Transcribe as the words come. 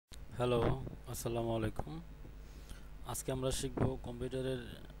Hello, আসসালামু আলাইকুম। আজকে আমরা শিখব কম্পিউটারের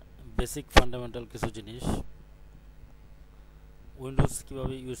বেসিক ফান্ডামেন্টাল কিছু জিনিস। উইন্ডোজ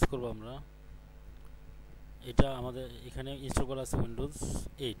কিভাবে ইউজ করব আমরা। এটা আমাদের এখানে ইনস্টল করা আছে উইন্ডোজ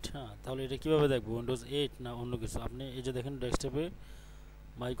 8। তাহলে এটা কিভাবে দেখব, উইন্ডোজ 8 না অন্য কিছু। আপনি এই যে দেখেন ডেস্কটপে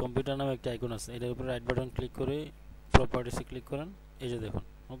মাই কম্পিউটার নামে একটা আইকন আছে, এটার উপরে রাইট বাটন ক্লিক করে প্রপার্টিসে ক্লিক করেন। এই যে দেখুন,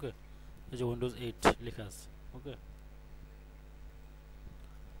 ওকে, এই যে উইন্ডোজ 8 লেখা আছে। ওকে,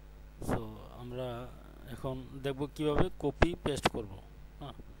 সো আমরা এখন দেখব কিভাবে কপি পেস্ট করব।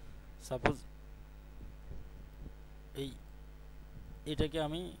 সাপোজ এটাকে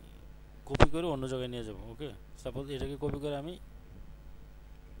আমি কপি করে অন্য জায়গায় নিয়ে যাব। ওকে, সাপোজ এটাকে কপি করে আমি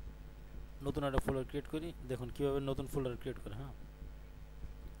নতুন একটা ফোল্ডার ক্রিয়েট করি। দেখুন কিভাবে নতুন ফোল্ডার ক্রিয়েট করে।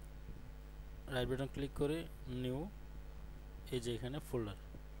 রাইট বাটন ক্লিক করে নিউ, এই যে এখানে ফোল্ডার,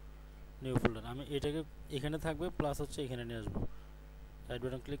 নিউ ফোল্ডার। আমি এটাকে এখানে থাকবে, প্লাস হচ্ছে এখানে নিয়ে আসবো। রাইট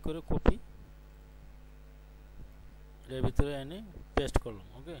বাটন ক্লিক করে কপি, এর ভিতরে এনে পেস্ট করলাম।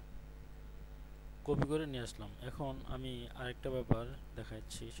 ওকে, কপি করে নিয়ে আসলাম। এখন আমি আরেকটা ব্যাপার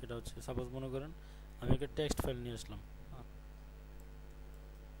দেখাচ্ছি, সেটা হচ্ছে সাপোজ মনে করেন আমি একটা টেক্সট ফাইল নিয়ে আসলাম,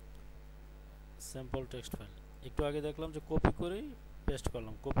 স্যাম্পল টেক্সট ফাইল। একটু আগে দেখলাম যে কপি করে পেস্ট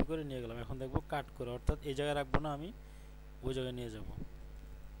করলাম, কপি করে নিয়ে গেলাম। এখন দেখবো কাট করে, অর্থাৎ এই জায়গায় রাখবো না, আমি ওই জায়গায় নিয়ে যাব।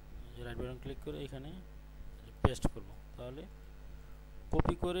 রাইট বাটন ক্লিক করে এখানে পেস্ট করব। তাহলে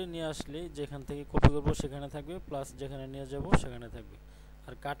কপি করে নিয়ে আসলে যেখান থেকে কপি করব সেখানে থাকবে, প্লাস যেখানে নিয়ে যাব সেখানে থাকবে।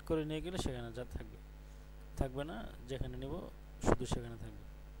 আর কাট করে নিয়ে গেলে সেখানে যা থাকবে না, যেখানে নিব শুধু সেখানে থাকবে।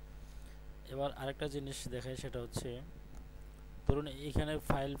 এবার আরেকটা জিনিস দেখাই, সেটা হচ্ছে ধরুন এখানে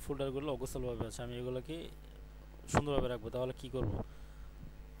ফাইল ফোল্ডারগুলো অগোছালভাবে আছে, আমি এগুলোকে সুন্দরভাবে রাখবো। তাহলে কি করব,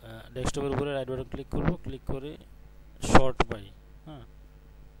 ডেস্কটপের উপরে রাইট বাটন ক্লিক করব, ক্লিক করে শর্ট বাই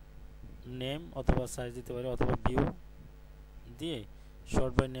নেম অথবা সাইজ দিতে পারি, অথবা ভিউ দিয়ে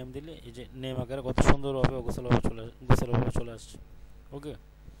শর্ট বাই নেম দিলে এই যে নেম আকারে কত সুন্দরভাবে গোছালোভাবে চলে আসছে। ওকে,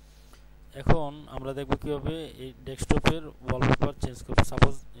 এখন আমরা দেখব কিভাবে এই ডেস্কটপের ওয়ালপেপার চেঞ্জ করব।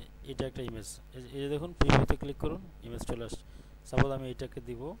 সাপোজ এটা একটা ইমেজ, এই যে দেখুন প্রিভিউতে ক্লিক করুন, ইমেজ চলে আসছে। সাপোজ আমি এটাকে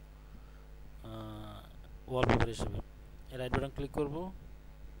দিব ওয়ালপেপার হিসেবে। রাইট বাটন ক্লিক করব,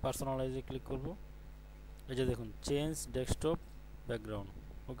 পার্সোনালাইজে ক্লিক করব। এই যে দেখুন চেঞ্জ ডেস্কটপ ব্যাকগ্রাউন্ড।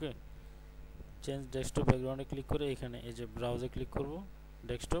 ওকে, চেঞ্জ ডেস্কটপ ব্যাকগ্রাউন্ডে ক্লিক করে এখানে এই যে ব্রাউজে ক্লিক করব,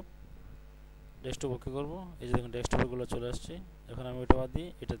 ডেস্কটপ ওকে করব। এই যে দেখুন ডেস্কটপগুলো চলে আসছে। এখন আমি ওটা বাদ দিয়ে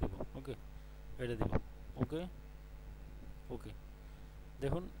এটা দেব। ওকে, এটা দেব। ওকে, ওকে,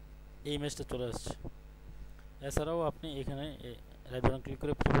 দেখুন এই ইমেজটা চলে আসছে। এছাড়াও আপনি এখানে রাইট বাটন ক্লিক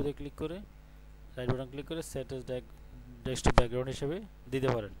করে প্রিভিউতে ক্লিক করে রাইট বাটন ক্লিক করে সেট এজ ডেস্কটপ ব্যাকগ্রাউন্ড হিসেবে দিতে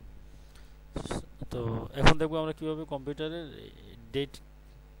পারেন। তো এখন দেখবো আমরা কিভাবে কম্পিউটারের ডেট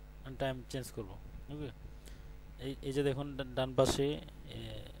অ্যান্ড টাইম চেঞ্জ করব। ওকে, এই যে দেখুন ডান পাশে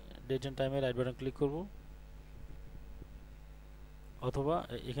ডেট অ্যান্ড টাইমে রাইট বাটন ক্লিক করব, অথবা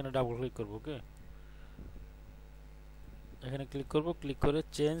এখানে ডাবল ক্লিক করব। ওকে, এখানে ক্লিক করব, ক্লিক করে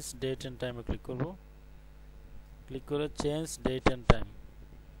চেঞ্জ ডেট অ্যান্ড টাইমে ক্লিক করব, ক্লিক করে চেঞ্জ ডেট অ্যান্ড টাইম।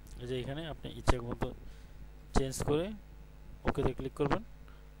 এই যে এখানে আপনি ইচ্ছা মতো চেঞ্জ করে ওকেতে ক্লিক করবেন,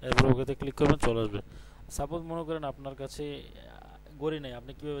 এরপর ওকেতে ক্লিক করবেন, চলে আসবে। সাপোজ মনে করেন আপনার কাছে ঘড়ি নেই,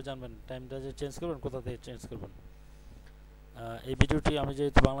 আপনি কীভাবে জানবেন টাইমটা যে চেঞ্জ করবেন, কোথা থেকে চেঞ্জ করবেন। এই ভিডিওটি আমি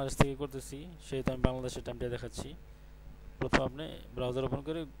যেহেতু বাংলাদেশ থেকে করতেছি, সেহেতু আমি বাংলাদেশের টাইমটা দেখাচ্ছি। প্রথম আপনি ব্রাউজার ওপেন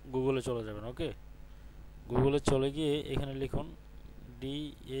করে গুগলে চলে যাবেন। ওকে, গুগলে চলে গিয়ে এখানে লিখুন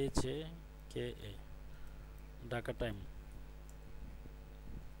DHAKA ঢাকা টাইম।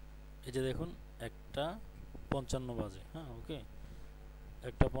 এই যে দেখুন 1:55 বাজে। ওকে,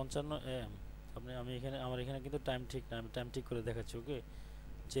 1:55 AM। আমি এখানে আমার এখানে কিন্তু টাইম ঠিক না, আমি টাইম ঠিক করে দেখাচ্ছি। ওকে,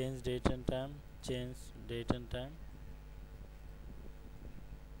 change date and time, change date and time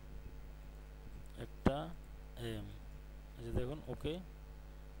 1 AM। এই যে দেখুন ওকে,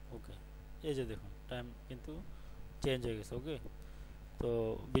 ওকে, এই যে দেখুন টাইম কিন্তু চেঞ্জ হয়ে গেছে। ওকে, তো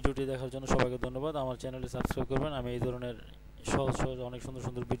ভিডিওটি দেখার জন্য সবাইকে ধন্যবাদ। আমার চ্যানেলটি সাবস্ক্রাইব করবেন। আমি এই ধরনের সহজ অনেক সুন্দর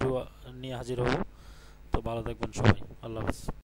সুন্দর ভিডিও নিয়ে হাজির হব। তো ভালো থাকবেন সবাই, আল্লাহ হাফেজ।